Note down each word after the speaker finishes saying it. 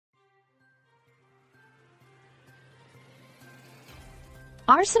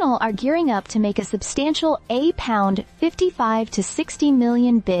Arsenal are gearing up to make a substantial £55 to 60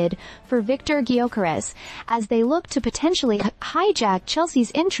 million bid for Viktor Gyokeres as they look to potentially hijack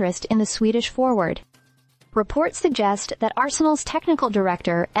Chelsea's interest in the Swedish forward. Reports suggest that Arsenal's technical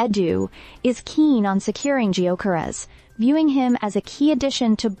director, Edu, is keen on securing Gyokeres, viewing him as a key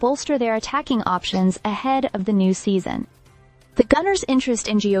addition to bolster their attacking options ahead of the new season. The Gunners' interest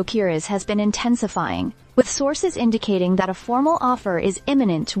in Gyokeres has been intensifying, with sources indicating that a formal offer is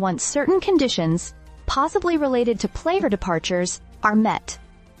imminent once certain conditions, possibly related to player departures, are met.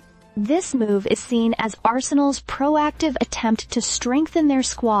 This move is seen as Arsenal's proactive attempt to strengthen their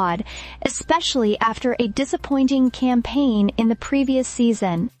squad, especially after a disappointing campaign in the previous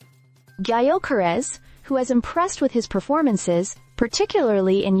season. Gyokeres, who has impressed with his performances,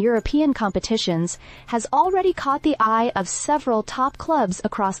 particularly in European competitions, has already caught the eye of several top clubs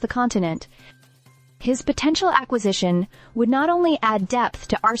across the continent. His potential acquisition would not only add depth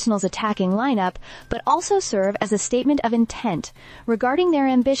to Arsenal's attacking lineup, but also serve as a statement of intent regarding their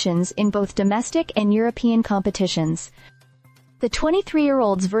ambitions in both domestic and European competitions. The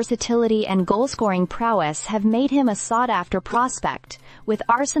 23-year-old's versatility and goal-scoring prowess have made him a sought-after prospect, with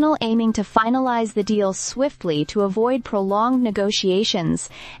Arsenal aiming to finalize the deal swiftly to avoid prolonged negotiations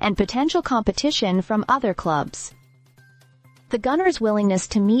and potential competition from other clubs. The Gunners' willingness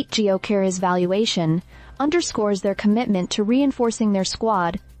to meet Gyokeres' valuation underscores their commitment to reinforcing their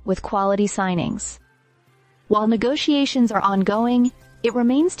squad with quality signings. While negotiations are ongoing, it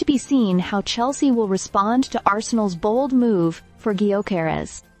remains to be seen how Chelsea will respond to Arsenal's bold move for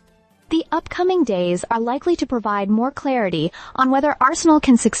Gyokeres. The upcoming days are likely to provide more clarity on whether Arsenal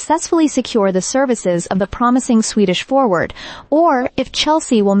can successfully secure the services of the promising Swedish forward, or if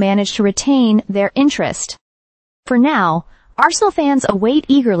Chelsea will manage to retain their interest. For now, Arsenal fans await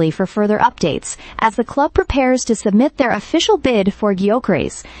eagerly for further updates as the club prepares to submit their official bid for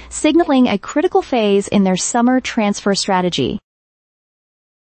Gyokeres, signaling a critical phase in their summer transfer strategy.